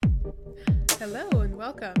Hello and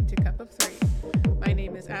welcome to Cup of Three. My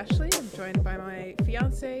name is Ashley. I'm joined by my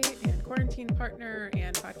fiance and quarantine partner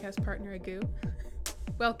and podcast partner, Agu.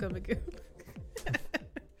 Welcome, Agu.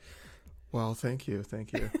 Well, thank you.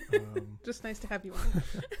 Just nice to have you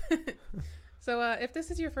on. So if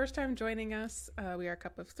this is your first time joining us, we are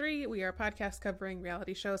Cup of Three. We are a podcast covering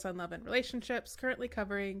reality shows on love and relationships, currently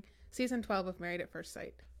covering season 12 of Married at First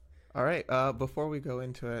Sight. All right. Before we go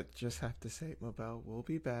into it, just have to say Mabel will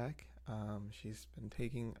be back. She's been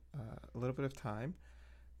taking a little bit of time,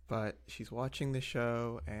 but she's watching the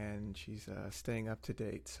show and she's staying up to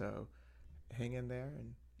date. So hang in there,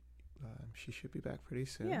 and she should be back pretty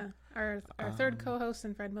soon. Yeah, our third co-host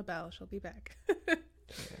and friend Mabel, she'll be back. Yeah.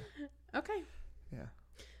 Okay. Yeah.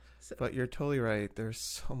 So, but you're totally right. There's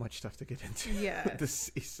so much stuff to get into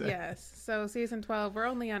this season. Yes. So season 12, we're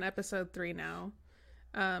only on episode 3 now.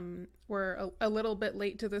 We're a little bit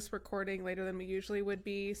late to this recording, later than we usually would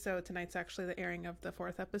be. So tonight's actually the airing of the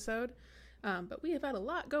 4th episode. But we have had a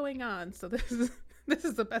lot going on. So this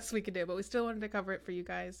is the best we could do, but we still wanted to cover it for you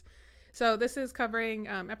guys. So this is covering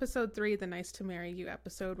episode 3, the Nice to Marry You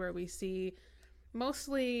episode, where we see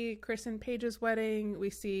mostly Chris and Paige's wedding. We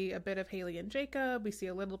see a bit of Haley and Jacob. We see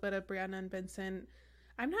a little bit of Brianna and Vincent.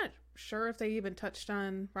 I'm not sure if they even touched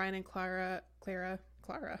on Ryan and Clara, or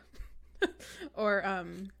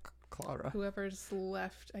Clara. Whoever's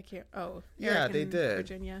left. I can't. Oh, yeah, Eric they and did.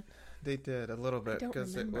 Virginia. They did a little bit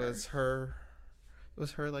because it was her. It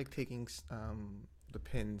was her like taking the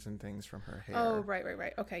pins and things from her hair. Oh,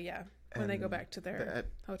 right. Okay, yeah. When they go And back to their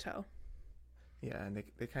hotel. Yeah, and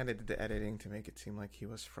they kind of did the editing to make it seem like he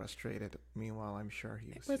was frustrated. Meanwhile, I'm sure he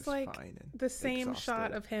was It was just like fine and the same exhausted.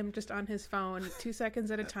 shot of him just on his phone 2 seconds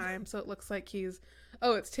at a time, so it looks like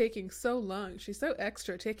it's taking so long. She's so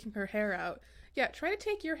extra taking her hair out. Yeah, try to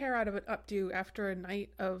take your hair out of an updo after a night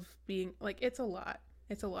of being like, it's a lot.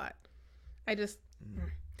 I just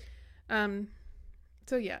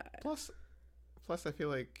so yeah. Plus I feel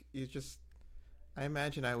like I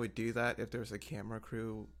imagine I would do that if there was a camera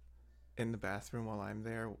crew in the bathroom while I'm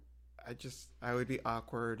there. I would be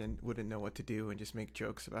awkward and wouldn't know what to do and just make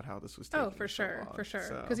jokes about how this was taking For sure.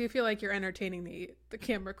 So. Because you feel like you're entertaining the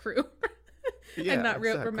camera crew. Yeah, and not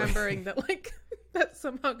exactly. remembering that like that's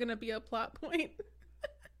somehow gonna be a plot point.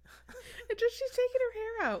 She's taking her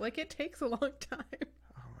hair out. Like, it takes a long time.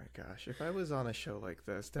 Oh my gosh. If I was on a show like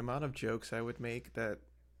this, the amount of jokes I would make that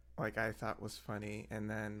like I thought was funny, and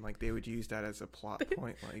then like they would use that as a plot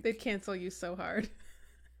point, like they'd cancel you so hard.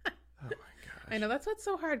 Oh my gosh. I know, that's what's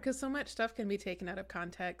so hard, because so much stuff can be taken out of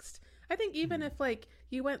context. I think even if like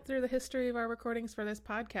you went through the history of our recordings for this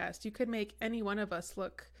podcast, you could make any one of us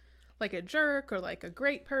look like a jerk or like a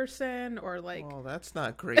great person or like... Well, that's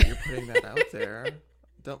not great. You're putting that out there.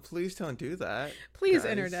 Please don't do that. Please, guys.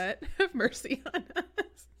 Internet, have mercy on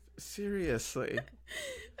us. Seriously.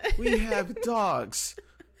 We have dogs.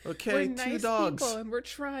 Okay, we're 2 nice dogs. people and we're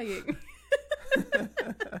trying.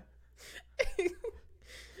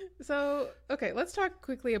 So, okay, let's talk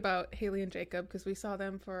quickly about Haley and Jacob, because we saw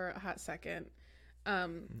them for a hot second.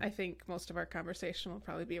 I think most of our conversation will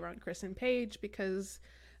probably be around Chris and Paige, because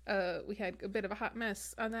we had a bit of a hot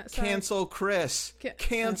mess on that side. Cancel Chris.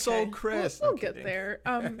 Cancel Chris. We'll get there.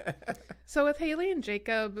 So with Haley and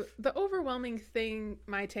Jacob, the overwhelming thing,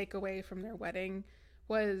 my takeaway from their wedding,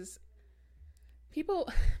 was people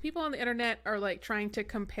on the internet are like trying to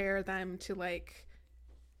compare them to like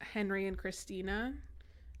Henry and Christina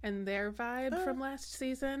and their vibe from last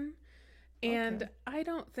season. And okay. I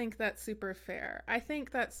don't think that's super fair. I think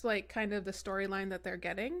that's like kind of the storyline that they're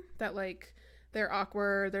getting, that like they're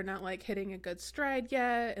awkward, they're not like hitting a good stride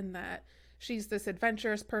yet, and that she's this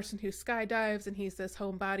adventurous person who skydives and he's this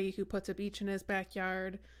homebody who puts a beach in his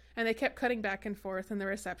backyard. And they kept cutting back and forth in the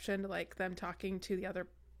reception to like them talking to the other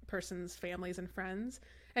person's families and friends.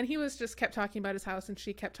 And he was just kept talking about his house and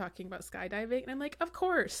she kept talking about skydiving. And I'm like, of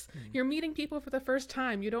course, you're meeting people for the first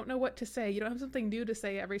time. You don't know what to say. You don't have something new to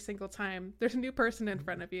say every single time. There's a new person in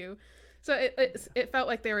front of you. So it felt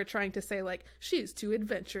like they were trying to say like, she's too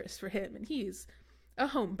adventurous for him and he's a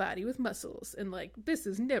homebody with muscles and like, this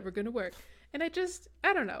is never going to work. And I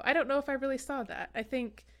don't know. I don't know if I really saw that. I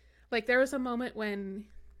think like there was a moment when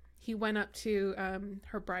he went up to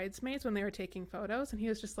her bridesmaids when they were taking photos and he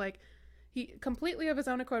was just like, he completely of his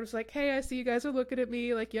own accord was like, hey, I see you guys are looking at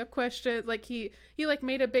me, like you have questions. Like he like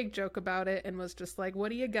made a big joke about it and was just like,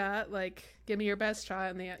 what do you got? Like, give me your best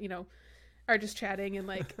shot. And they, are just chatting. And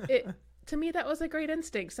like it, to me, that was a great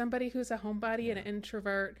instinct. Somebody who's a homebody and an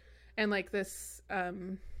introvert and like this, I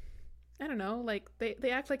don't know, like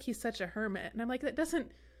they act like he's such a hermit. And I'm like, that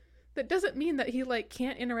doesn't mean that he like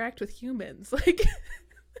can't interact with humans. Like,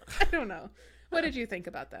 I don't know. What did you think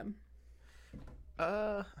about them?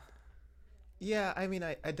 Uh, yeah. I mean,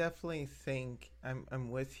 I definitely think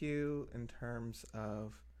I'm with you in terms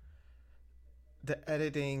of the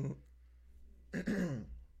editing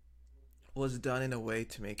was done in a way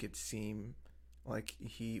to make it seem like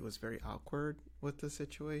he was very awkward with the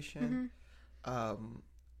situation. Mm-hmm. Um,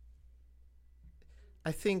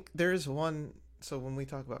 I think there's one. So when we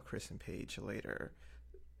talk about Chris and Paige later,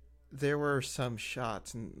 there were some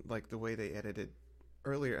shots and like the way they edited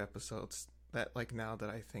earlier episodes that like now that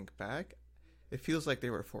I think back, it feels like they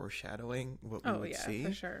were foreshadowing what we Oh would yeah, see.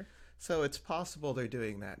 for sure. So it's possible they're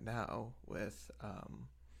doing that now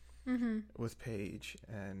Mm-hmm. with Paige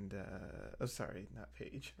and oh sorry, not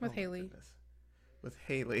Paige. With Oh my Haley. goodness. With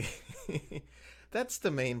Haley. That's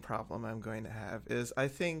the main problem I'm going to have is I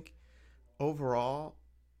think overall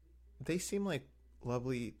they seem like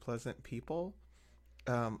lovely, pleasant people.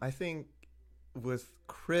 I think with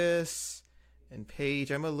Chris and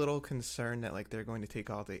Paige, I'm a little concerned that like they're going to take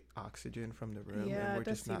all the oxygen from the room, Yeah, and we're it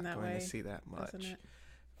does just seem not that going to way, see that doesn't much it?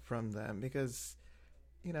 from them because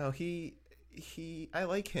you know he I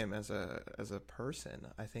like him as a person.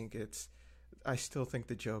 I think it's I still think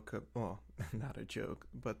the joke of, well, not a joke,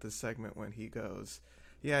 but the segment when he goes,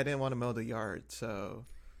 yeah, I didn't want to mow the yard, so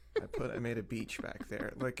I made a beach back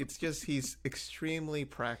there. Like it's just he's extremely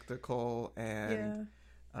practical Yeah.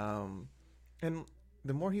 um and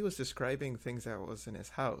the more he was describing things that was in his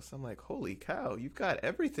house, I'm like, holy cow, you've got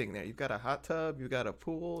everything there. You've got a hot tub, you've got a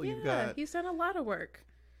pool, you've Yeah, got he's done a lot of work.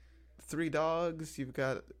 3 dogs, you've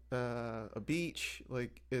got a beach.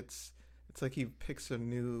 Like it's like he picks a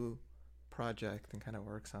new project and kind of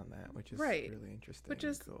works on that, which is Right. really interesting Which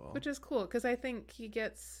and is cool. which is cool because I think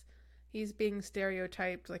he's being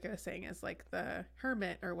stereotyped, like I was saying, as like the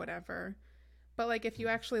hermit or whatever. But like if you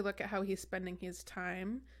actually look at how he's spending his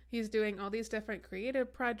time, he's doing all these different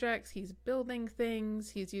creative projects, he's building things,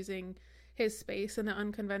 he's using his space in an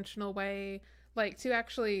unconventional way. Like to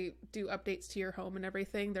actually do updates to your home and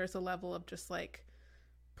everything, there's a level of just like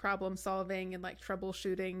problem solving and like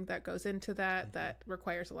troubleshooting that goes into that Mm-hmm. that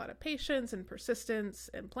requires a lot of patience and persistence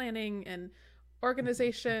and planning and Mm-hmm.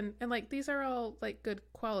 organization, and like these are all like good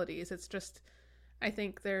qualities. It's just I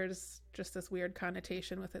think there's just this weird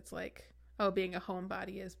connotation with it's like, oh, being a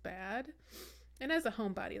homebody is bad. And as a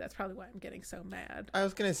homebody, that's probably why I'm getting so mad. I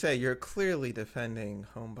was gonna say you're clearly defending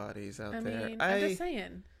homebodies I out there. mean, I'm just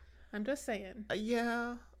saying. I'm just saying.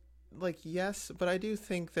 Yeah, like yes, but I do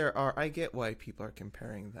think there are. I get why people are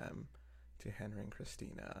comparing them to Henry and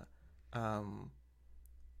Christina. Um,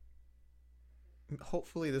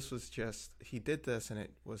 Hopefully this was just he did this and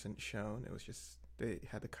it wasn't shown. It was just they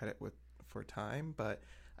had to cut it with for time, but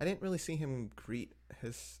I didn't really see him greet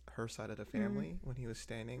his her side of the Mm-hmm. family when he was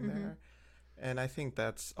standing Mm-hmm. there. And I think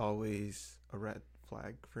that's always a red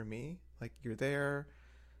flag for me. Like you're there,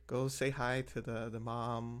 go say hi to the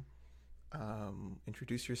mom,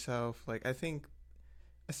 introduce yourself. Like I think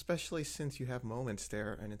especially since you have moments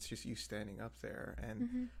there and it's just you standing up there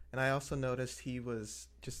Mm-hmm. and I also noticed he was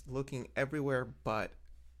just looking everywhere but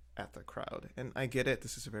at the crowd. And I get it,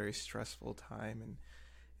 this is a very stressful time and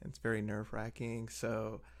it's very nerve-wracking.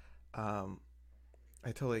 So um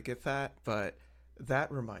I totally get that, but that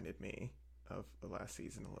reminded me of the last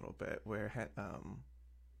season a little bit where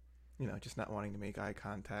you know, just not wanting to make eye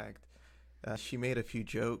contact. She made a few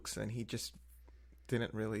jokes and he just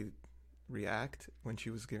didn't really react when she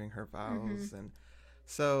was giving her Mm-hmm. vows. And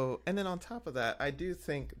so and then on top of that, I do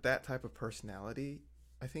think that type of personality,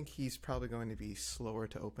 I think he's probably going to be slower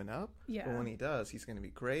to open up, but Yeah. when he does he's going to be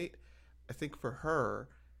great. I think for her,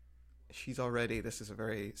 she's already, this is a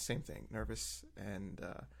very same thing, nervous and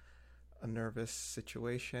a nervous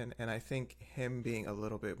situation, and I think him being a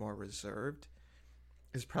little bit more reserved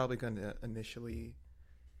is probably going to initially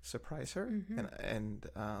surprise her. Mm-hmm. And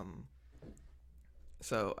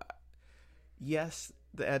so yes,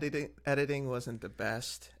 the editing wasn't the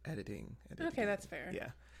best Okay, editing. that's fair. Yeah,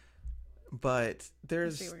 but I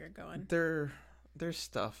see where you're going. there's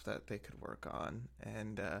stuff that they could work on,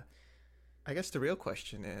 and I guess the real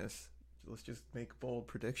question is, let's just make bold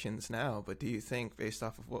predictions now. But do you think, based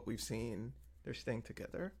off of what we've seen, they're staying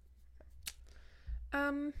together?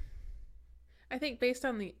 Um, I think based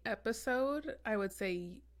on the episode, I would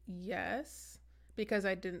say yes, because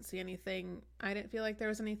I didn't see anything. I didn't feel like there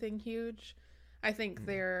was anything huge. I think Mm.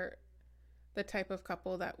 they're the type of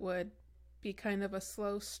couple that would be kind of a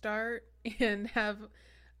slow start and have,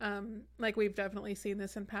 like we've definitely seen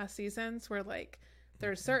this in past seasons where like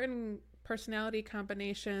there's Mhm. certain personality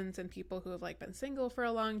combinations and people who have like been single for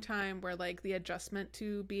a long time where like the adjustment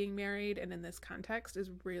to being married and in this context is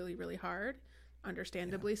really really hard, Yeah.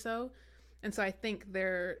 understandably so. And so I think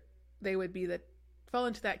they would be the fall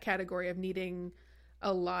into that category of needing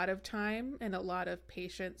a lot of time and a lot of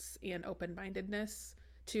patience and open-mindedness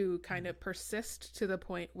to kind of persist to the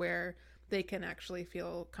point where they can actually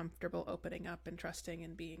feel comfortable opening up and trusting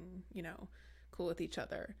and being, cool with each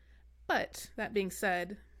other. But that being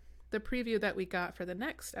said, the preview that we got for the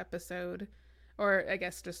next episode, or I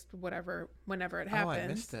guess just whenever it happens. Oh, I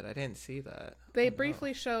missed it. I didn't see that. They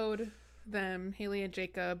briefly showed them, Haley and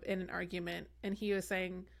Jacob, in an argument, and he was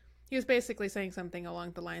basically saying something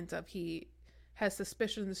along the lines of he has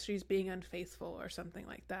suspicions she's being unfaithful or something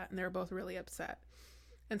like that, and they were both really upset.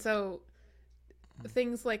 And so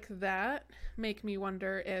things like that make me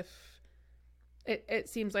wonder if it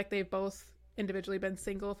seems like they've both individually been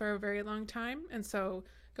single for a very long time. And so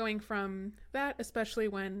going from that, especially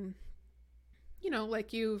when,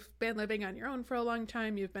 like you've been living on your own for a long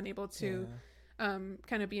time, you've been able to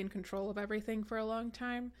kind of be in control of everything for a long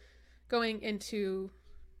time, going into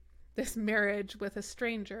this marriage with a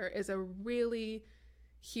stranger is a really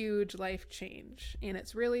huge life change. And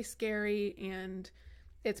it's really scary, and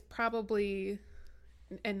it's probably,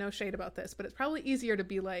 and no shade about this, but it's probably easier to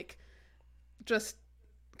be like just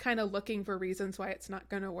kind of looking for reasons why it's not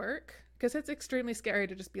going to work, because it's extremely scary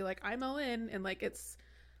to just be like, I'm all in, and like it's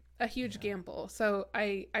a huge gamble. So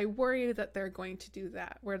I worry that they're going to do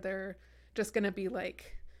that, where they're just going to be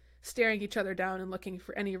like staring each other down and looking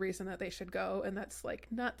for any reason that they should go, and that's like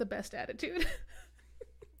not the best attitude.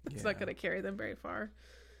 It's not going to carry them very far.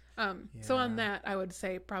 So on that, I would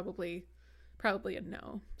say probably a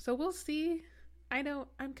no. So we'll see. I know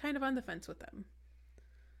I'm kind of on the fence with them.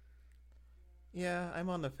 Yeah, I'm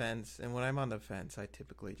on the fence, and when I'm on the fence, I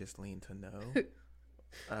typically just lean to no.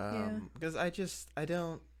 Because I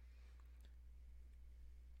don't.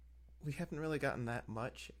 We haven't really gotten that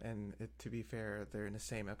much, and to be fair, they're in the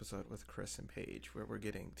same episode with Chris and Paige, where we're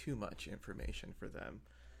getting too much information for them.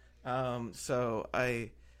 So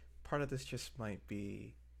part of this just might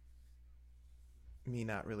be me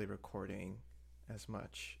not really recording as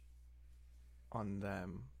much on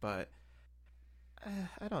them, but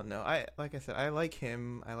I don't know. Like I said, I like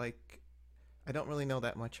him. I don't really know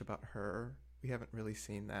that much about her. We haven't really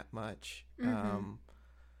seen that much. Mm-hmm.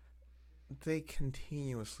 They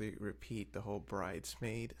continuously repeat the whole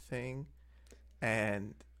bridesmaid thing,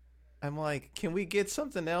 and I'm like, can we get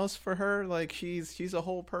something else for her? Like she's a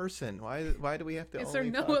whole person. Why do we have to? Is there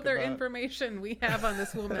no other information we have on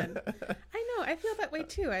this woman? I know. I feel that way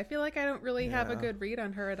too. I feel like I don't really have a good read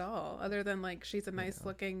on her at all, other than like she's a nice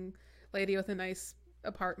looking lady with a nice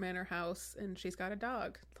apartment or house, and she's got a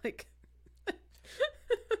dog. Like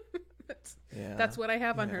that's what I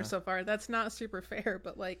have on her so far. That's not super fair,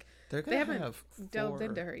 but like they haven't delved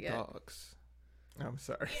into her yet. Dogs. I'm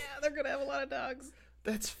sorry. Yeah, they're gonna have a lot of dogs.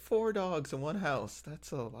 That's 4 dogs in one house.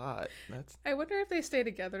 That's a lot. I wonder if they stay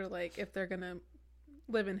together, like if they're gonna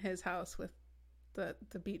live in his house with the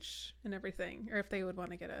beach and everything, or if they would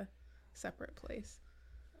want to get a separate place.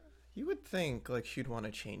 You would think like she'd want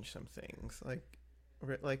to change some things, like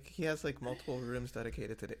he has like multiple rooms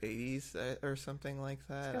dedicated to the 80s or something like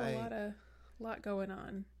that. He's got a lot going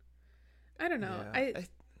on. I don't know. I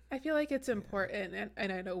feel like it's important,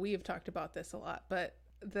 and I know we've talked about this a lot, but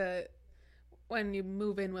when you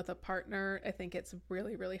move in with a partner, I think it's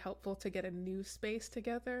really, really helpful to get a new space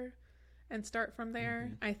together and start from there.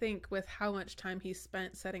 Mm-hmm. I think with how much time he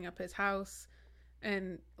spent setting up his house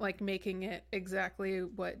and like making it exactly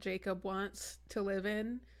what Jacob wants to live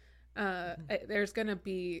in, it's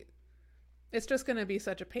just gonna be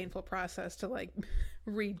such a painful process to like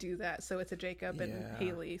redo that so it's a Jacob and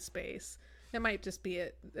Haley space. It might just be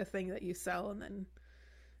a thing that you sell and then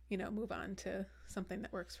move on to something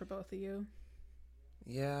that works for both of you.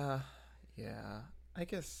 Yeah I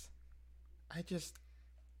guess I just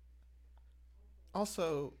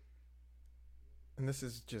also, and this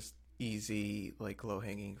is just easy like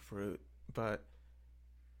low-hanging fruit, but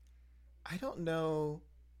I don't know.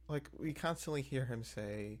 Like, we constantly hear him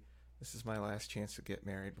say, this is my last chance to get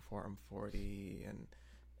married before I'm 40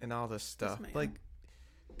 and all this stuff. Like,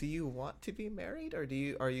 do you want to be married, or do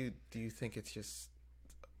you think it's just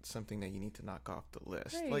something that you need to knock off the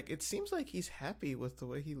list? Right. Like, it seems like he's happy with the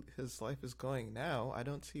way his life is going now. I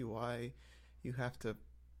don't see why you have to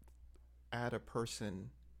add a person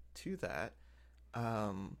to that.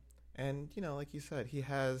 And like you said,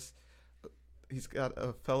 he's got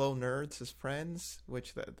a fellow nerds, his friends,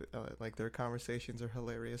 which like their conversations are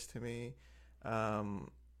hilarious to me.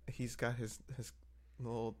 He's got his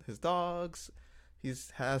dogs.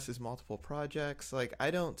 Has his multiple projects. Like,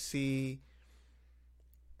 I don't see,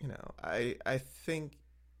 I think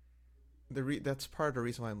that's part of the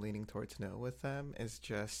reason why I'm leaning towards no with them, is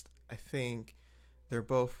just I think they're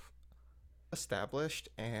both established,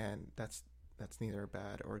 and that's neither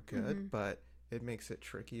bad or good, but it makes it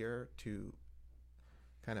trickier to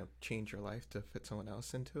kind of change your life to fit someone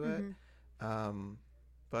else into it.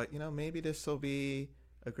 But maybe this will be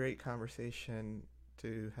a great conversation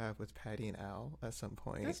to have with Patty and Al at some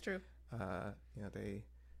point. That's true.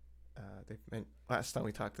 Last time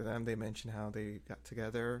we talked to them, they mentioned how they got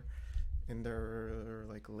together in their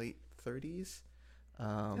like late 30s.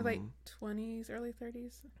 Late 20s, early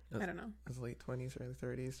 30s. I don't know. It was late 20s, early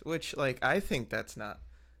 30s, which like I think that's not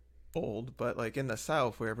old, but like in the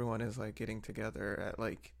South where everyone is like getting together at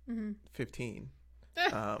like 15.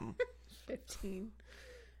 15.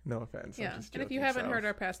 No offense. Yeah. And if you haven't heard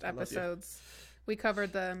our past episodes, we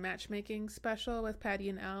covered the matchmaking special with Patty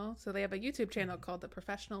and Al. So they have a YouTube channel called The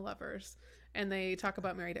Professional Lovers, and they talk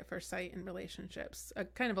about married at first sight and relationships,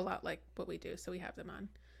 kind of a lot like what we do. So we have them on.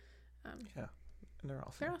 Yeah, and they're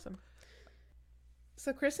awesome. They're awesome.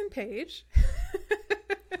 So Chris and Paige.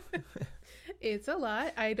 It's a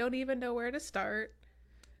lot. I don't even know where to start.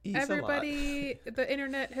 Everybody, the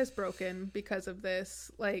internet has broken because of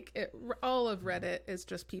this. Like, all of Reddit is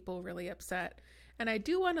just people really upset. And I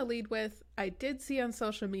do want to lead with, I did see on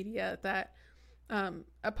social media that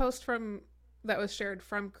a post that was shared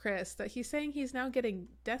from Chris that he's saying he's now getting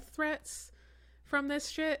death threats from this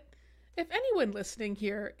shit. If anyone listening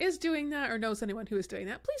here is doing that or knows anyone who is doing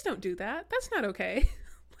that, please don't do that. That's not okay.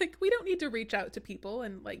 Like, we don't need to reach out to people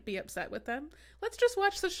and like be upset with them. Let's just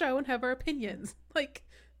watch the show and have our opinions. Like,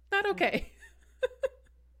 not okay.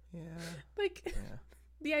 Yeah. Like, yeah.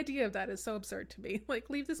 The idea of that is so absurd to me. Like,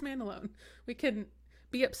 leave this man alone. We can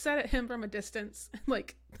be upset at him from a distance.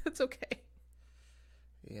 Like, that's okay.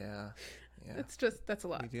 Yeah. Yeah. It's just, that's a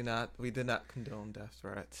lot. We do not condone death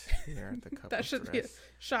threats here at the Cup That should be a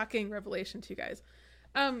shocking revelation to you guys.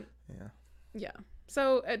 Yeah. Yeah.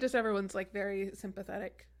 So just everyone's like very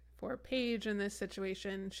sympathetic for Paige in this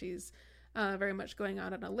situation. She's very much going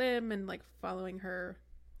out on a limb and like following her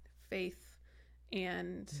faith.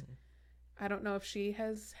 And I don't know if she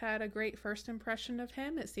has had a great first impression of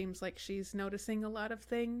him. It seems like she's noticing a lot of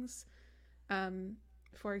things.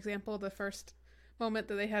 For example, the first moment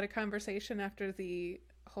that they had a conversation after the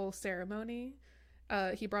whole ceremony,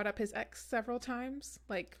 he brought up his ex several times.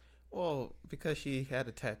 Like, well, because she had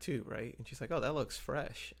a tattoo, right? And she's like, "Oh, that looks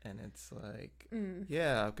fresh." And it's like,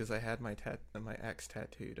 yeah, because I had my ex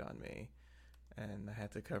tattooed on me, and I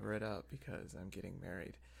had to cover it up because I'm getting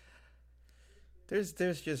married. There's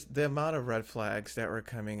just the amount of red flags that were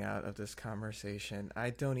coming out of this conversation. I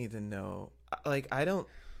don't even know. Like,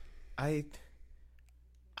 I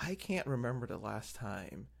can't remember the last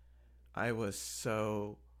time I was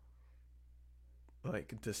so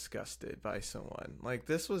like disgusted by someone. Like,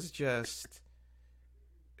 this was just,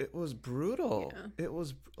 it was brutal. Yeah. It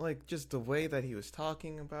was like just the way that he was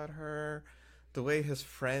talking about her, the way his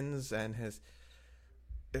friends and his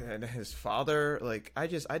father, like, I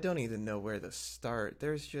don't even know where to start.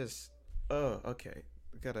 There's just, okay,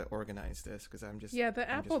 we gotta organize this because the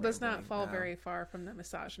apple does not fall very far from the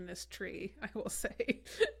misogynist tree, I will say.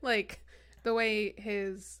 Like, the way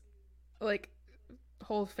his like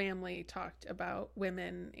whole family talked about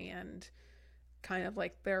women and kind of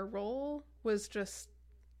like their role was just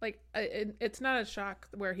like, it's not a shock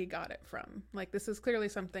where he got it from. Like, this is clearly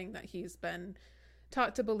something that he's been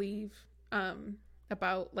taught to believe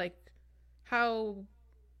about like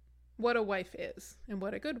what a wife is and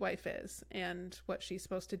what a good wife is and what she's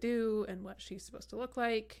supposed to do and what she's supposed to look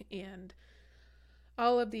like and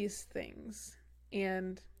all of these things.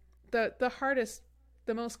 And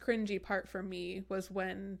the most cringy part for me was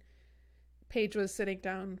when Paige was sitting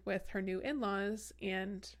down with her new in-laws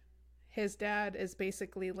and his dad is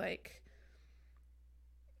basically like,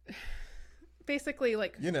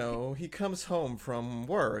 he comes home from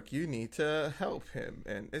work, you need to help him.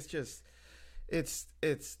 And it's just, it's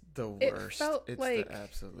the worst. It's the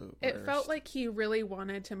absolute worst. It felt like he really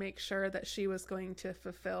wanted to make sure that she was going to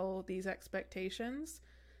fulfill these expectations.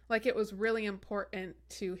 Like, it was really important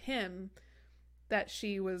to him that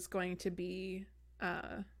she was going to be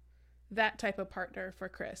that type of partner for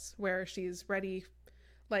Chris, where she's ready.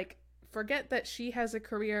 Like, forget that she has a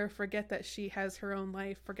career, forget that she has her own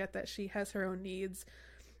life, forget that she has her own needs.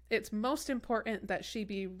 It's most important that she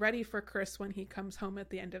be ready for Chris when he comes home at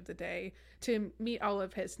the end of the day to meet all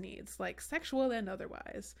of his needs, like sexual and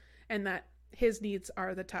otherwise, and that his needs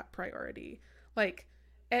are the top priority. Like,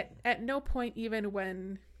 at no point, even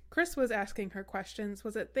when Chris was asking her questions,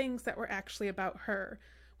 was it things that were actually about her.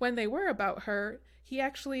 When they were about her, he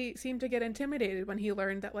actually seemed to get intimidated when he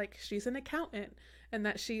learned that, like, she's an accountant and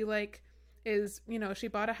that she, like, is, she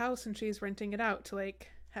bought a house and she's renting it out to, like,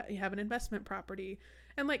 have an investment property.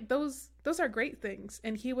 And, like, those are great things.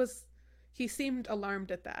 And he was he seemed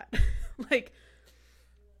alarmed at that. Like,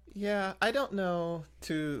 Yeah, I don't know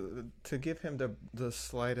to give him the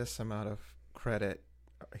slightest amount of credit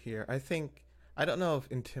here. I don't know if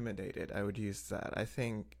intimidated I would use that. I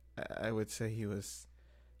think I would say he was,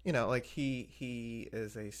 like he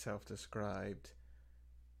is a self-described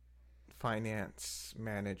finance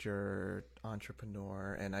manager,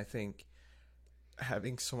 entrepreneur, and I think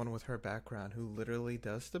having someone with her background who literally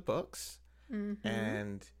does the books,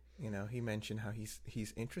 and he mentioned how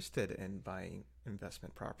he's interested in buying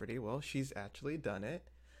investment property. Well, she's actually done it.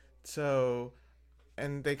 So,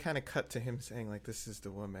 and they kind of cut to him saying like, this is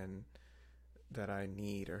the woman that I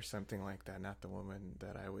need, or something like that, not the woman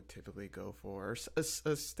that I would typically go for, or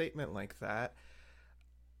a statement like that.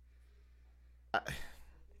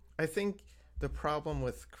 I think the problem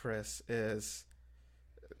with Chris is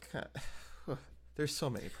there's so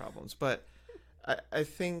many problems, but I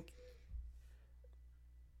think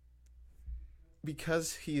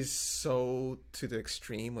because he's so to the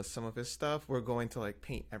extreme with some of his stuff, we're going to like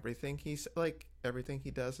paint everything everything he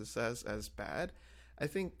does or says as bad. I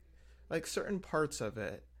think like certain parts of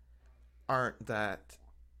it aren't that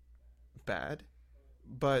bad,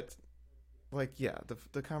 but like, yeah,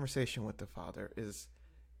 the conversation with the father is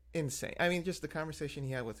insane. I mean, just the conversation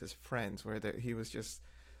he had with his friends where he was just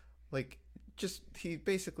like, he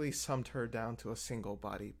basically summed her down to a single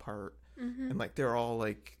body part. And like they're all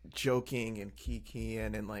like joking and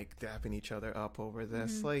kikiing and like dapping each other up over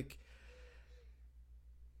this. Like,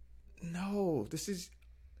 no, this is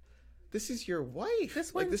your wife.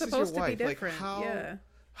 This one's like, this supposed is your to wife. be different.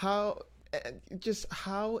 Like,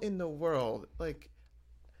 how in the world, like,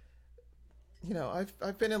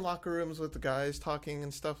 I've been in locker rooms with the guys talking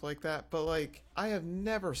and stuff like that, but like I have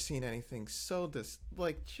never seen anything so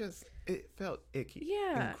it felt icky.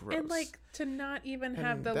 Yeah, and gross. And like to not even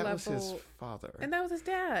have and the that level. was his father, and that was his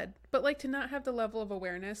dad. But like to not have the level of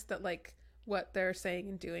awareness that like what they're saying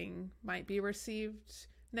and doing might be received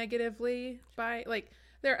negatively by like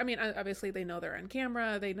I mean, obviously they know they're on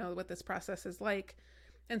camera, they know what this process is like,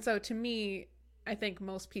 and so to me, I think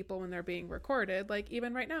most people when they're being recorded, like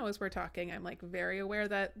even right now as we're talking, I'm like very aware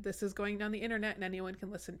that this is going on the internet and anyone can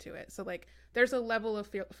listen to it. So like there's a level of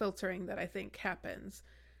filtering that I think happens.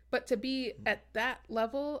 But to be at that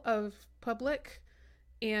level of public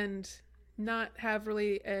and not have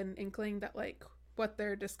really an inkling that like what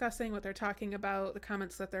they're discussing, what they're talking about, the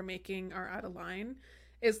comments that they're making are out of line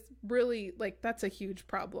is really like, that's a huge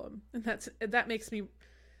problem. And that makes me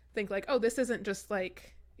think like, oh, this isn't just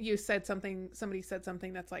like somebody said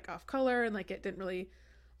something that's like off color and like it didn't really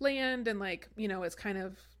land and like,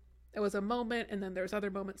 it was a moment and then there's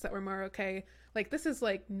other moments that were more okay. Like this is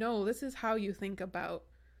like, no, this is how you think about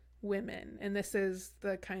women, and this is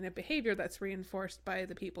the kind of behavior that's reinforced by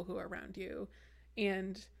the people who are around you.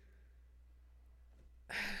 And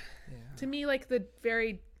to me, like the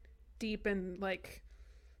very deep and like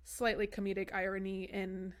slightly comedic irony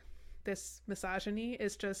in this misogyny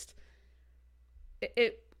is just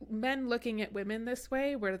men looking at women this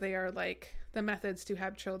way, where they are like the methods to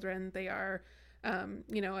have children, they are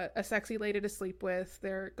a sexy lady to sleep with,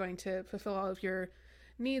 they're going to fulfill all of your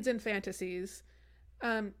needs and fantasies.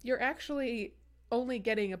 You're actually only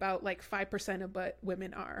getting about like 5% of what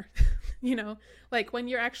women are. Like when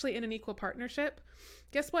you're actually in an equal partnership,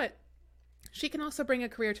 guess what? She can also bring a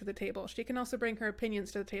career to the table. She can also bring her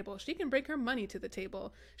opinions to the table. She can bring her money to the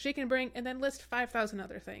table. She can bring, and then list 5,000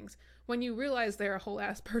 other things. When you realize they're a whole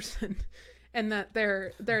ass person and that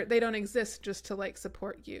they don't exist just to like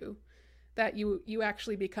support you, that you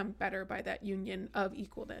actually become better by that union of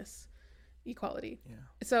equality. Yeah.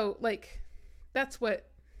 So like, that's what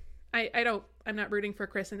I'm not rooting for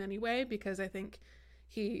Chris in any way, because I think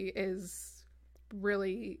he has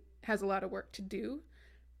a lot of work to do.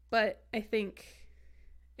 But I think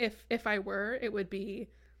if I were, it would be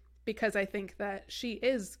because I think that she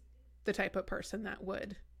is the type of person that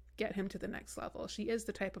would get him to the next level. She is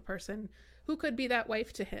the type of person who could be that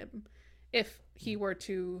wife to him if he were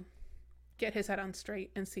to get his head on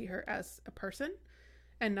straight and see her as a person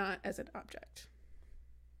and not as an object.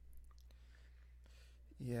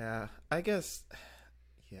 Yeah, I guess.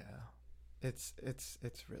 Yeah, it's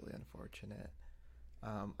really unfortunate.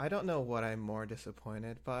 I don't know what I'm more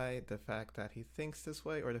disappointed by, the fact that he thinks this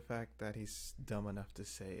way or the fact that he's dumb enough to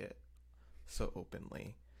say it so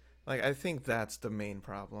openly. Like, I think that's the main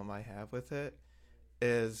problem I have with it,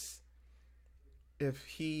 is if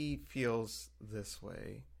he feels this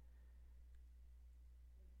way,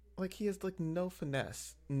 like he has like no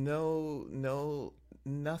finesse, no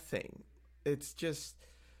nothing. It's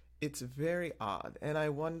very odd. And I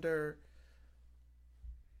wonder,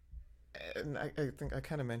 and I think I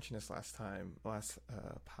kind of mentioned this last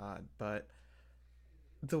pod, but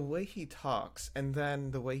the way he talks and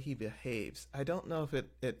then the way he behaves, I don't know if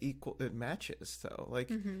it matches though. Like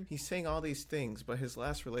Mm-hmm. he's saying all these things, but his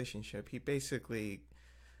last relationship, he basically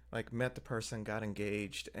like met the person, got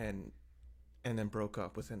engaged, and then broke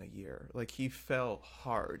up within a year. Like he fell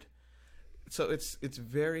hard. So it's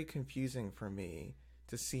very confusing for me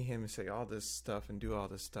to see him say all this stuff and do all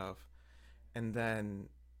this stuff and then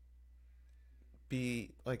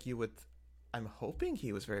be like you would. I'm hoping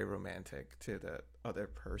he was very romantic to the other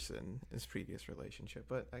person, his previous relationship,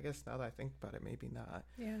 but I guess now that I think about it, maybe not.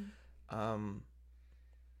 Yeah. Um,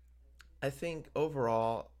 I think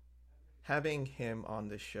overall, having him on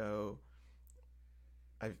the show,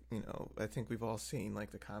 I think we've all seen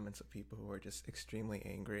like the comments of people who are just extremely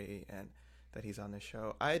angry and that he's on the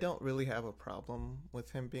show. I don't really have a problem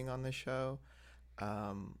with him being on the show.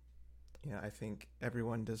 Um, I think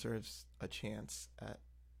everyone deserves a chance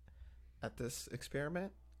at this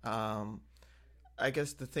experiment. I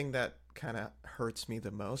guess the thing that kind of hurts me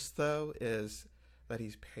the most, though, is that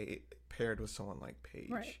he's paired with someone like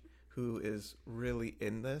Paige, Right. who is really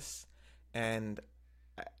in this. And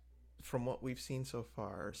from what we've seen so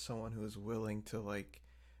far, someone who is willing to, like,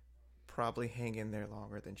 probably hang in there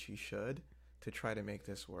longer than she should to try to make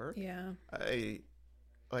this work. Yeah.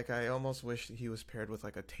 I almost wish he was paired with,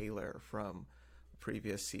 like, a Taylor from the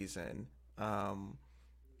previous season.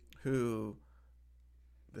 Who,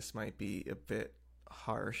 this might be a bit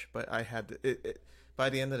harsh, but I had by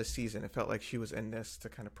the end of the season, it felt like she was in this to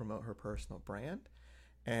kind of promote her personal brand,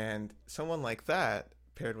 and someone like that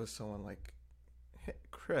paired with someone like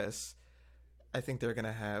Chris, I think they're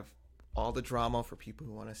gonna have all the drama for people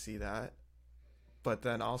who want to see that, but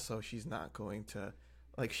then also she's not going to,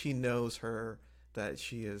 like, she knows her that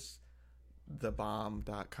she is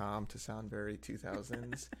thebomb.com, to sound very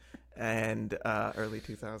 2000s and early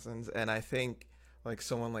 2000s, and I think like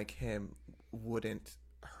someone like him wouldn't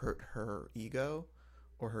hurt her ego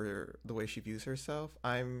or the way she views herself.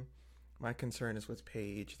 My concern is with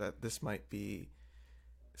Paige that this might be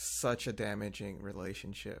such a damaging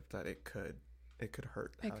relationship that it could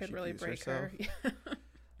hurt how It could she really views break herself.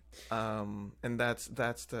 her. And that's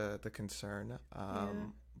the concern. Yeah.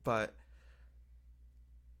 But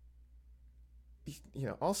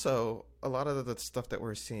also a lot of the stuff that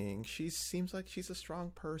we're seeing, she seems like she's a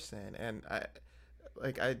strong person, and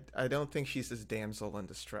I don't think she's this damsel in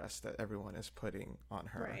distress that everyone is putting on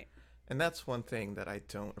her. Right. And that's one thing that I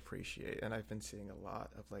don't appreciate, and I've been seeing a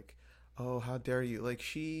lot of like, oh, how dare you? Like,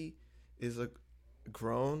 she is a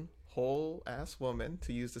grown whole ass woman,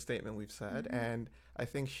 to use the statement we've said, Mm-hmm. and I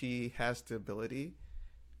think she has the ability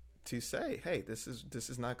to say, hey, this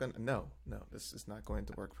is not going to, no, this is not going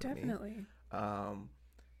to work for me. Definitely.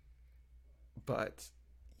 But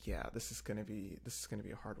yeah, this is gonna be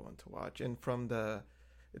a hard one to watch. And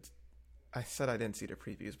I said I didn't see the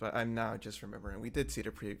previews, but I'm now just remembering we did see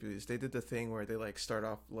the previews. They did the thing where they like start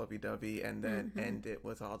off lovey-dovey and then Mm-hmm. end it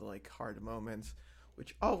with all the like hard moments,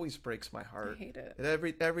 which always breaks my heart. I hate it. At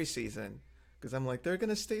every season, because I'm like, they're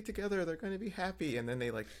gonna stay together, they're gonna be happy, and then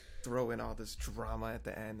they like throw in all this drama at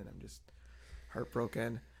the end, and I'm just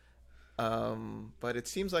heartbroken. But it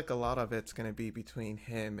seems like a lot of it's going to be between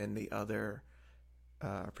him and the other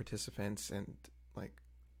participants, and like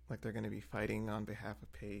they're going to be fighting on behalf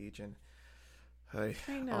of Paige, and I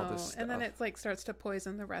all know. this stuff. And then it's like starts to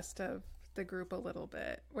poison the rest of the group a little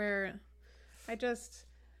bit, where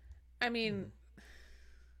I mean,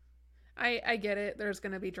 I get it. There's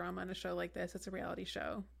going to be drama on a show like this. It's a reality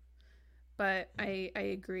show. But I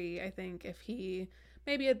agree. I think if he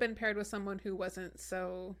maybe had been paired with someone who wasn't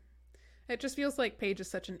so... It just feels like Paige is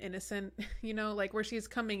such an innocent, like where she's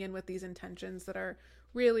coming in with these intentions that are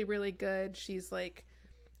really, really good. She's like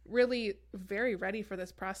really very ready for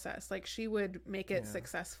this process. Like she would make it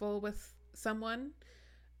successful with someone.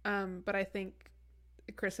 But I think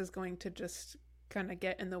Chris is going to just kind of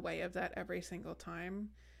get in the way of that every single time.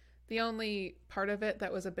 The only part of it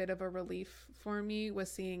that was a bit of a relief for me was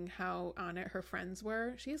seeing how on it her friends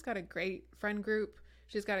were. She's got a great friend group.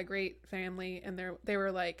 She's got a great family. And they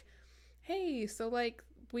were like, hey, so like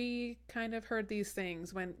we kind of heard these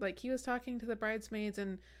things when like he was talking to the bridesmaids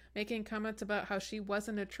and making comments about how she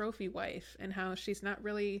wasn't a trophy wife and how she's not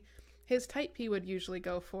really his type he would usually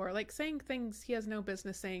go for, like saying things he has no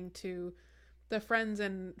business saying to the friends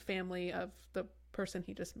and family of the person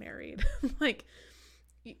he just married. Like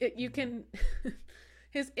you can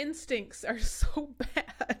his instincts are so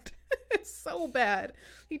bad. It's so bad.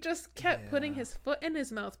 He just kept putting his foot in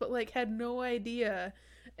his mouth but like had no idea.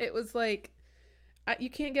 It was like You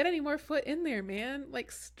can't get any more foot in there, man.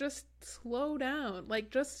 Like, just slow down. Like,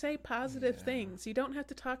 just say positive Yeah. things. You don't have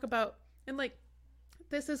to talk about, and like,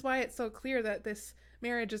 this is why it's so clear that this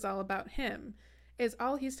marriage is all about him. Is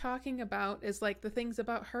all he's talking about is like the things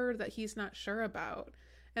about her that he's not sure about,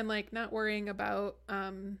 and like not worrying about.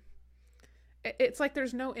 It's like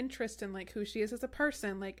there's no interest in like who she is as a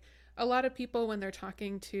person. Like a lot of people when they're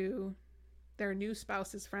talking to their new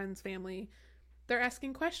spouse's friends, family, they're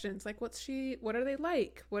asking questions like, what are they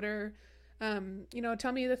like? What are,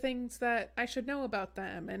 tell me the things that I should know about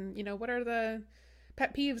them. And, what are the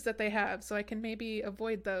pet peeves that they have so I can maybe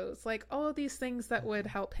avoid those. Like all of these things that would Mhm.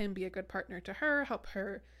 help him be a good partner to her, help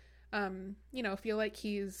her, feel like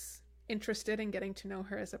he's interested in getting to know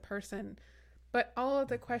her as a person. But all of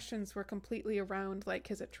the Mhm. questions were completely around like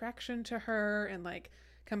his attraction to her and like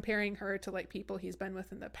comparing her to like people he's been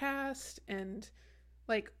with in the past and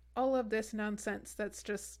like all of this nonsense that's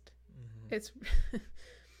just Mhm. it's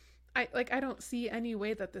I don't see any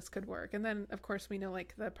way that this could work. And then of course we know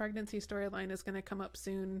like the pregnancy storyline is going to come up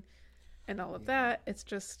soon and all of Yeah. that. It's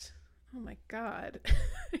just oh my god.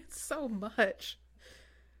 It's so much.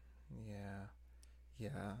 Yeah.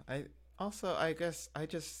 Yeah. I guess I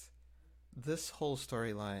just this whole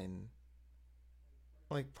storyline,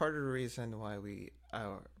 like part of the reason why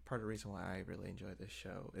I really enjoy this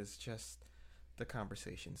show is just the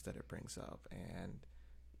conversations that it brings up and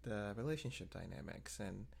the relationship dynamics.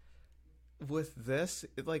 And with this,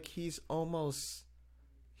 like he's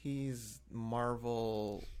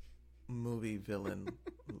Marvel movie villain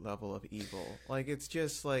level of evil. Like it's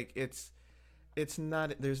just like it's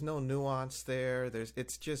not, there's no nuance there.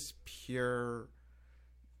 It's just pure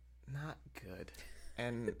not good.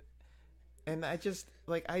 And I just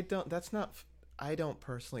like I don't that's not I don't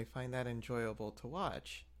personally find that enjoyable to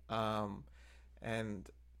watch. And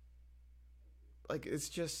like it's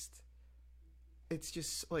just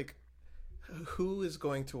like who is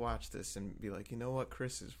going to watch this and be like, you know what,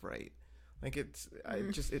 Chris is right. Like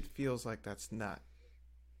Mm-hmm. it feels like that's not.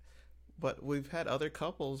 But we've had other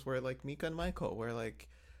couples where like Mika and Michael, where like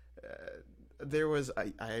there was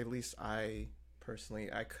I at least I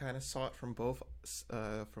personally I kind of saw it from both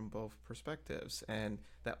perspectives, and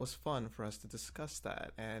that was fun for us to discuss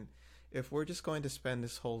that. And if we're just going to spend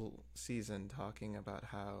this whole season talking about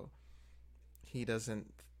how he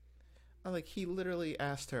doesn't like he literally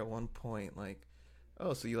asked her at one point like,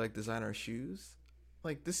 oh, so you like designer shoes?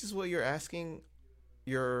 Like this is what you're asking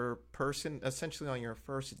your person essentially on your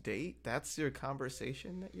first date? That's your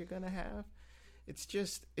conversation that you're gonna have? It's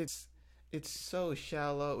just it's so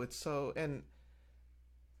shallow. It's so and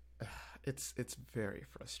it's very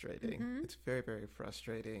frustrating. Mm-hmm. It's very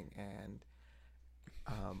frustrating. And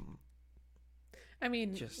um I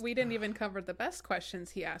mean, just we didn't even cover the best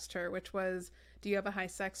questions he asked her, which was, do you have a high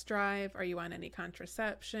sex drive? Are you on any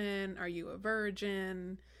contraception? Are you a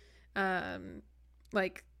virgin? Um,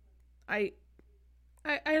 like, I,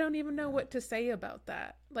 I don't even know yeah. what to say about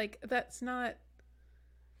that. Like, that's not,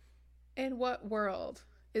 in what world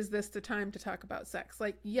is this the time to talk about sex?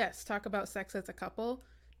 Like, yes, talk about sex as a couple.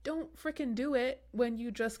 Don't fricking do it when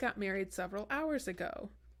you just got married several hours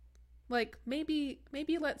ago. Like, maybe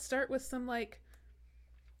let's start with some, like,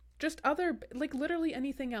 just other like literally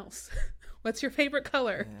anything else. What's your favorite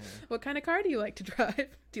color? Yeah. What kind of car do you like to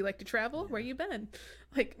drive? Do you like to travel? Where Yeah. you been?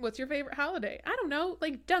 Like what's your favorite holiday? I don't know,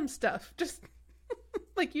 like dumb stuff. Just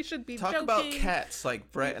like you should be Talk about joking. cats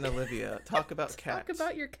like Brett and Olivia. Talk about Talk cats.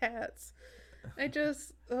 about your cats. I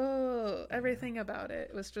just Yeah. everything about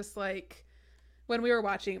it was just like when we were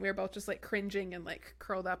watching, we were both just like cringing and like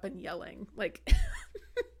curled up and yelling. Like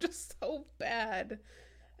just so bad.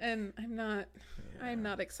 And I'm Yeah.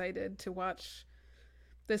 not excited to watch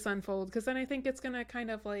this unfold because then I think it's gonna kind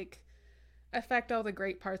of like affect all the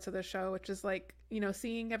great parts of the show, which is like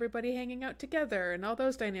seeing everybody hanging out together and all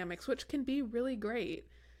those dynamics, which can be really great.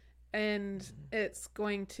 And Mhm. it's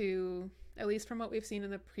going to, at least from what we've seen in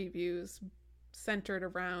the previews, centered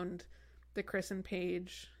around the Chris and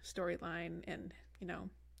Paige storyline and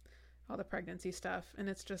all the pregnancy stuff. And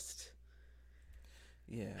it's just,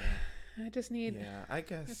 Yeah. I just need. Yeah. I It's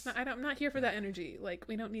guess not. I'm not here for that energy. Like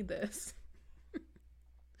we don't need this.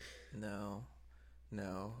 no.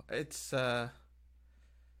 No. It's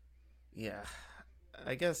yeah.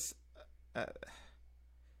 I guess uh,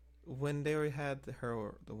 when they had the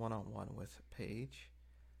one-on-one with Paige,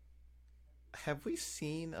 have we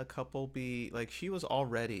seen a couple be like she was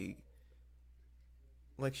already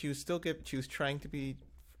like she was trying to be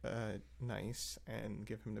nice and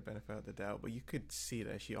give him the benefit of the doubt, but you could see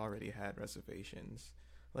that she already had reservations,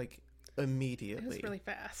 like It was immediately really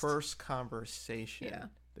fast. first Yeah. conversation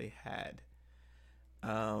they had.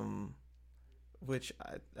 Um, which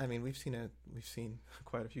I mean, we've seen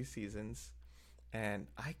quite a few seasons, and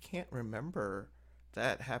I can't remember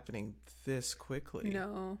that happening this quickly.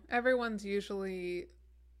 No, everyone's usually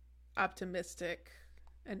optimistic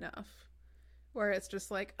enough where it's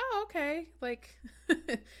just like, oh, okay. Like,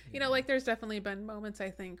 like there's definitely been moments, I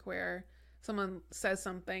think, where someone says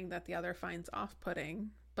something that the other finds off-putting,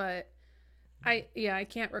 but I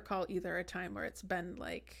can't recall either a time where it's been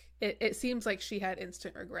like, it seems like she had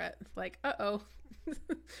instant regret. Like, uh-oh,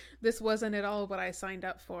 this wasn't at all what I signed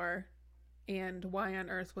up for. And why on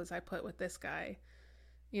earth was I put with this guy?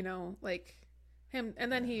 Like him.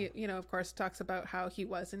 And then he, of course, talks about how he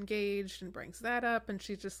was engaged and brings that up. And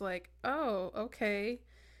she's just like, oh, okay.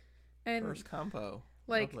 And first combo.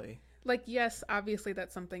 Like, lovely. Like, yes, obviously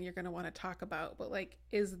that's something you're going to want to talk about, but like,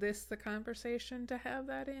 is this the conversation to have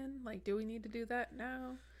that in? Like, do we need to do that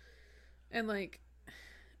now? And like,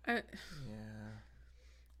 even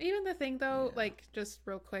the thing though, like, just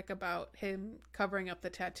real quick about him covering up the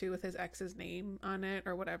tattoo with his ex's name on it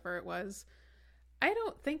or whatever it was. I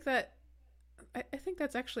don't think that, I think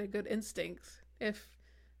that's actually a good instinct. If,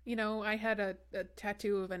 I had a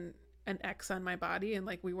tattoo of an ex on my body and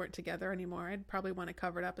like we weren't together anymore, I'd probably want to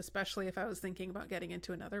cover it up, especially if I was thinking about getting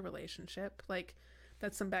into another relationship. Like,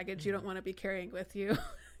 that's some baggage you don't want to be carrying with you.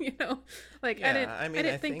 Like, I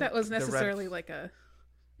didn't think that was necessarily like a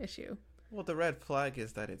issue. Well, the red flag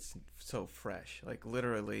is that it's so fresh. Like,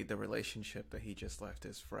 literally the relationship that he just left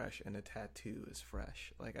is fresh and the tattoo is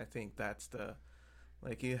fresh. Like, I think that's the,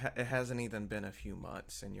 like, it hasn't even been a few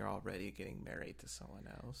months and you're already getting married to someone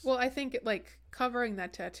else. Well, I think like covering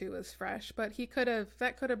that tattoo is fresh, but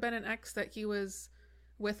that could have been an ex that he was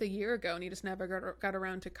with a year ago and he just never got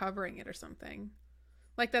around to covering it or something.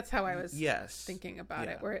 Like, that's how I was thinking about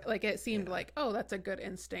it, where like it seemed like, oh, that's a good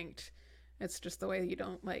instinct. It's just the way you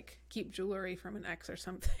don't like keep jewelry from an ex or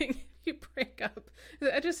something. You break up.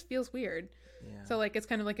 It just feels weird. Yeah. So like, it's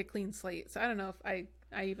kind of like a clean slate. So I don't know if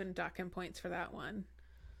I even dock him points for that one.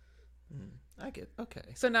 I get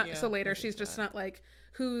okay. So later she's just not like,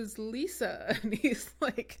 who's Lisa? And he's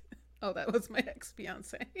like, oh, that was my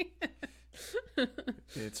ex-fiance.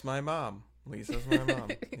 It's my mom. Lisa's my mom.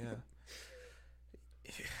 Yeah.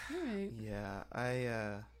 Right. Yeah.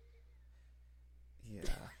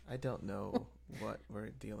 I don't know what we're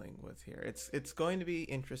dealing with here. It's going to be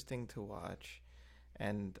interesting to watch,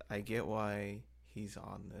 and I get why he's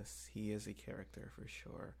on this. He is a character for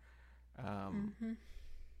sure.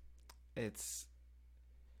 It's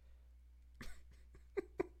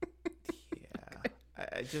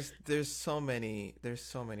I just there's so many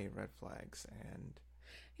red flags, and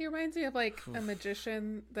he reminds me of like a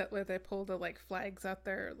magician where they pull the like flags out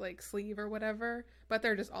their like sleeve or whatever, but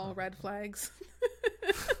they're just all red flags.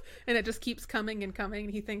 And it just keeps coming and coming,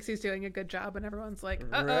 and he thinks he's doing a good job, and everyone's like,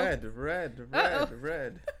 uh-oh. Red. Yeah.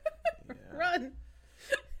 Run.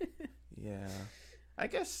 Yeah. I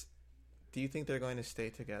guess, do you think they're going to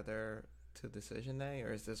stay together to decision day,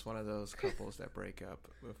 or is this one of those couples that break up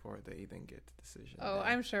before they even get to decision day?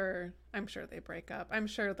 I'm sure they break up. I'm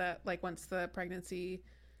sure that like once the pregnancy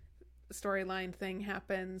storyline thing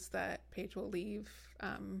happens that Paige will leave.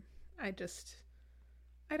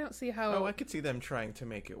 I don't see how. Oh, I could see them trying to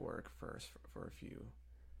make it work first for a few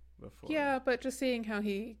before. Yeah, but just seeing how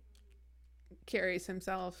he carries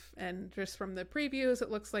himself, and just from the previews, it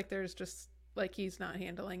looks like there's just like he's not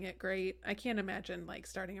handling it great. I can't imagine like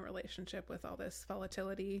starting a relationship with all this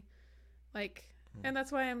volatility, like, and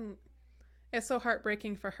that's why it's so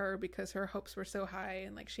heartbreaking for her, because her hopes were so high,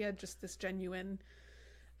 and like she had just this genuine,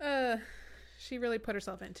 she really put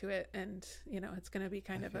herself into it, and it's gonna be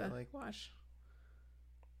kind of a wash.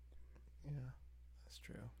 Yeah, that's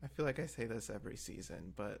true. I feel like I say this every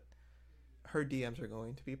season, but her DMs are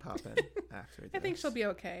going to be popping after this. I think she'll be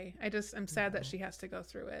okay. I'm sad that she has to go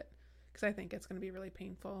through it, because I think it's going to be really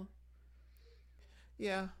painful.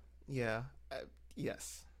 Yeah.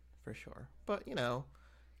 Yes, for sure. But,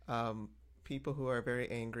 people who are very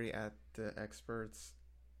angry at the experts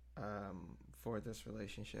for this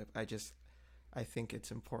relationship, I think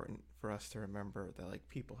it's important for us to remember that, like,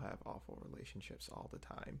 people have awful relationships all the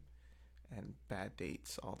time and bad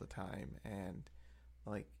dates all the time. And,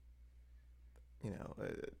 like,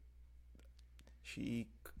 she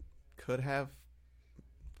could have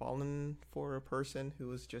fallen for a person who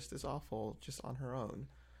was just as awful just on her own.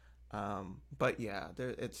 But yeah,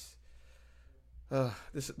 this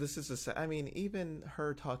is I mean, even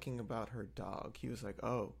her talking about her dog, he was like,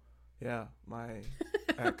 oh yeah, my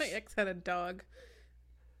ex. My ex had a dog.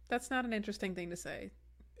 That's not an interesting thing to say.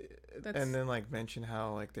 And then like mention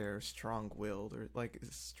how like they're strong-willed or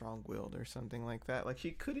something like that. Like, she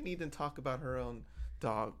couldn't even talk about her own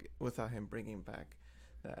dog without him bringing back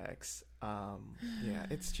the ex. Yeah,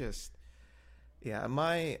 it's just, yeah,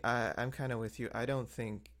 I'm kind of with you. I don't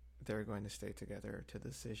think they're going to stay together to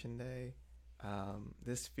Decision Day.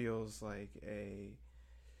 This feels like a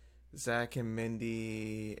Zach and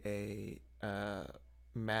Mindy,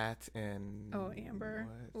 Matt and Amber.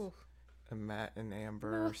 a Matt and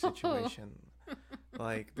Amber situation.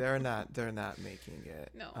 Like they're not making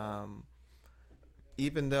it. No.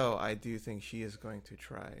 Even though I do think she is going to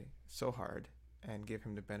try so hard and give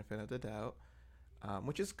him the benefit of the doubt,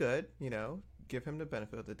 which is good, give him the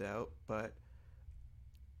benefit of the doubt, but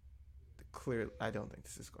clearly I don't think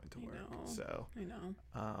this is going to work. So I know.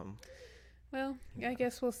 Well, I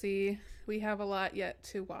guess we'll see. We have a lot yet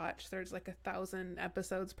to watch. There's like 1,000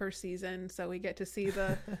 episodes per season, so we get to see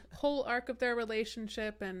the whole arc of their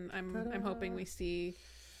relationship, and I'm hoping we see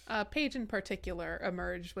Paige in particular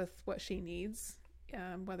emerge with what she needs,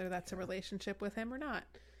 whether that's a relationship with him or not.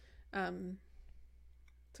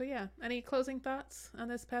 So yeah, any closing thoughts on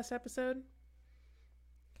this past episode?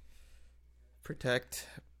 Protect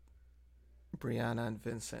Brianna and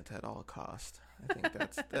Vincent at all cost. I think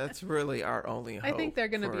that's really our only hope. I think they're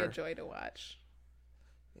going to be a joy to watch.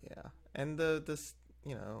 Yeah, and the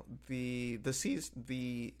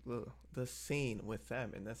scene with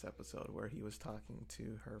them in this episode where he was talking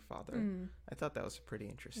to her father, I thought that was pretty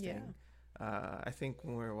interesting. Yeah. I think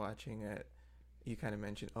when we were watching it, you kind of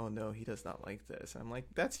mentioned, "Oh no, he does not like this." I'm like,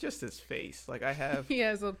 that's just his face. Like I have, he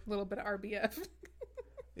has a little bit of RBF.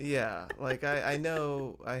 Yeah, like I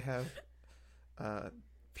know I have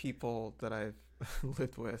people that I've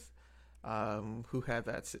lived with who had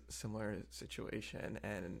that similar situation,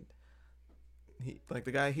 and he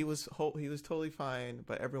was totally fine,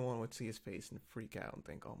 but everyone would see his face and freak out and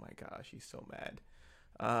think, "Oh my gosh, he's so mad."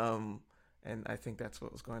 And I think that's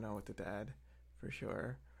what was going on with the dad, for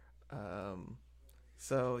sure.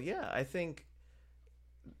 So yeah, I think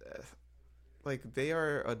like they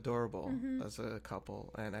are adorable as a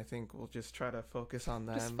couple, and I think we'll just try to focus on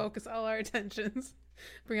them. Just focus all our attentions.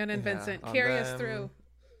 Brianna and Vincent, carry us through.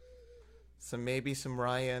 So maybe some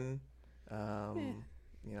Ryan.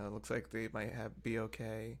 It looks like they might be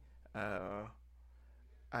okay.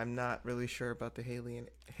 I'm not really sure about the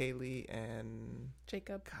Haley and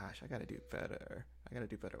Jacob. Gosh, I gotta do better.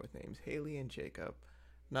 With names. Haley and Jacob.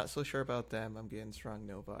 Not so sure about them. I'm getting strong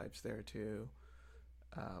no vibes there too.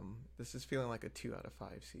 This is feeling like a 2 out of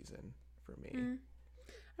 5 season for me.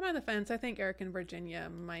 I'm on the fence. I think Eric and Virginia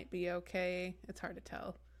might be okay. It's hard to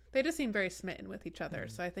tell. They just seem very smitten with each other,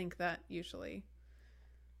 so I think that usually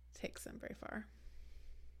takes them very far.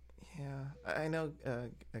 Yeah, I know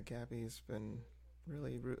Gabby's been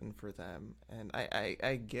really rooting for them, and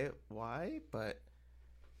I get why, but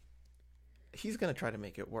he's gonna try to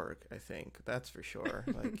make it work. I think that's for sure.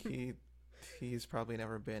 Like he's probably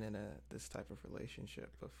never been in this type of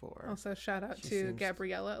relationship before. Also, shout out to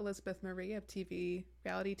Gabriella Elizabeth Marie of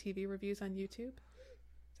reality TV reviews on YouTube.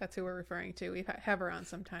 That's who we're referring to. We have her on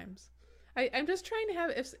sometimes. I'm just trying to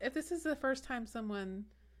have, if this is the first time someone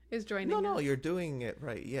is joining us. No, you're doing it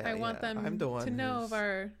right. Yeah, I want them to know of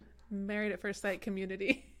our Married at First Sight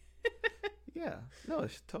community. Yeah, no,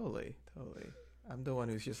 it's totally. I'm the one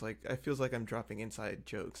who's just like, it feels like I'm dropping inside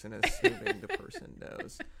jokes and assuming the person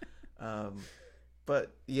knows.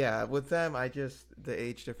 But yeah, with them, the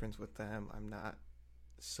age difference with them, I'm not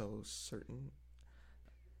so certain.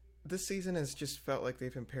 This season has just felt like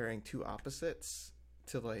they've been pairing two opposites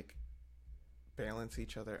to like balance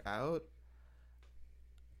each other out.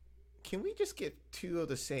 Can we just get two of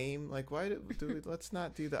the same? Like, why do we, let's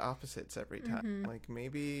not do the opposites every time. Like,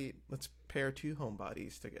 maybe let's pair two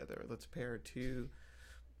homebodies together. Let's pair two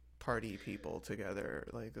party people together.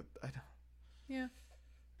 Like, I don't. Yeah.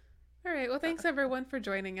 All right. Well, thanks everyone for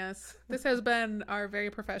joining us. This has been our very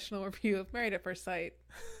professional review of Married at First Sight,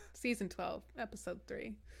 Season 12, Episode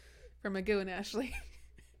 3, from Magoo and Ashley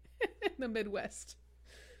in the Midwest.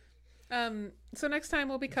 So next time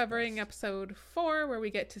we'll be covering Episode 4, where we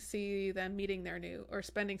get to see them meeting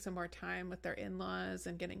spending some more time with their in-laws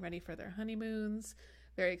and getting ready for their honeymoons.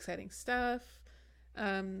 Very exciting stuff.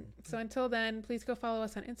 So until then, please go follow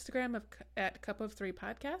us on Instagram at Cup of Three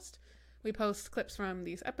Podcast. We post clips from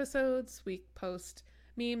these episodes. We post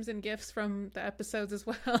memes and GIFs from the episodes as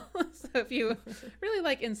well. So if you really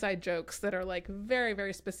like inside jokes that are like very,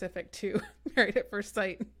 very specific to Married at First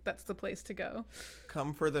Sight, that's the place to go.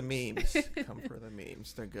 Come for the memes. Come for the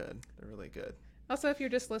memes. They're good. They're really good. Also, if you're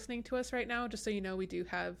just listening to us right now, just so you know, we do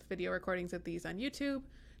have video recordings of these on YouTube.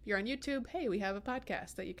 If you're on YouTube, hey, we have a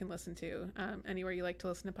podcast that you can listen to anywhere you like to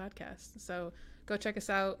listen to podcasts. So go check us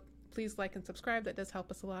out. Please like and subscribe. That does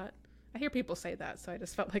help us a lot. I hear people say that, so I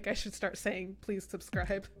just felt like I should start saying please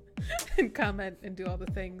subscribe and comment and do all the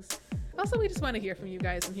things. Also, we just want to hear from you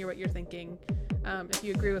guys and hear what you're thinking. If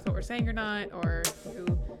you agree with what we're saying or not, or if you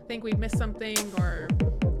think we've missed something or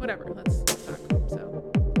whatever, let's talk. So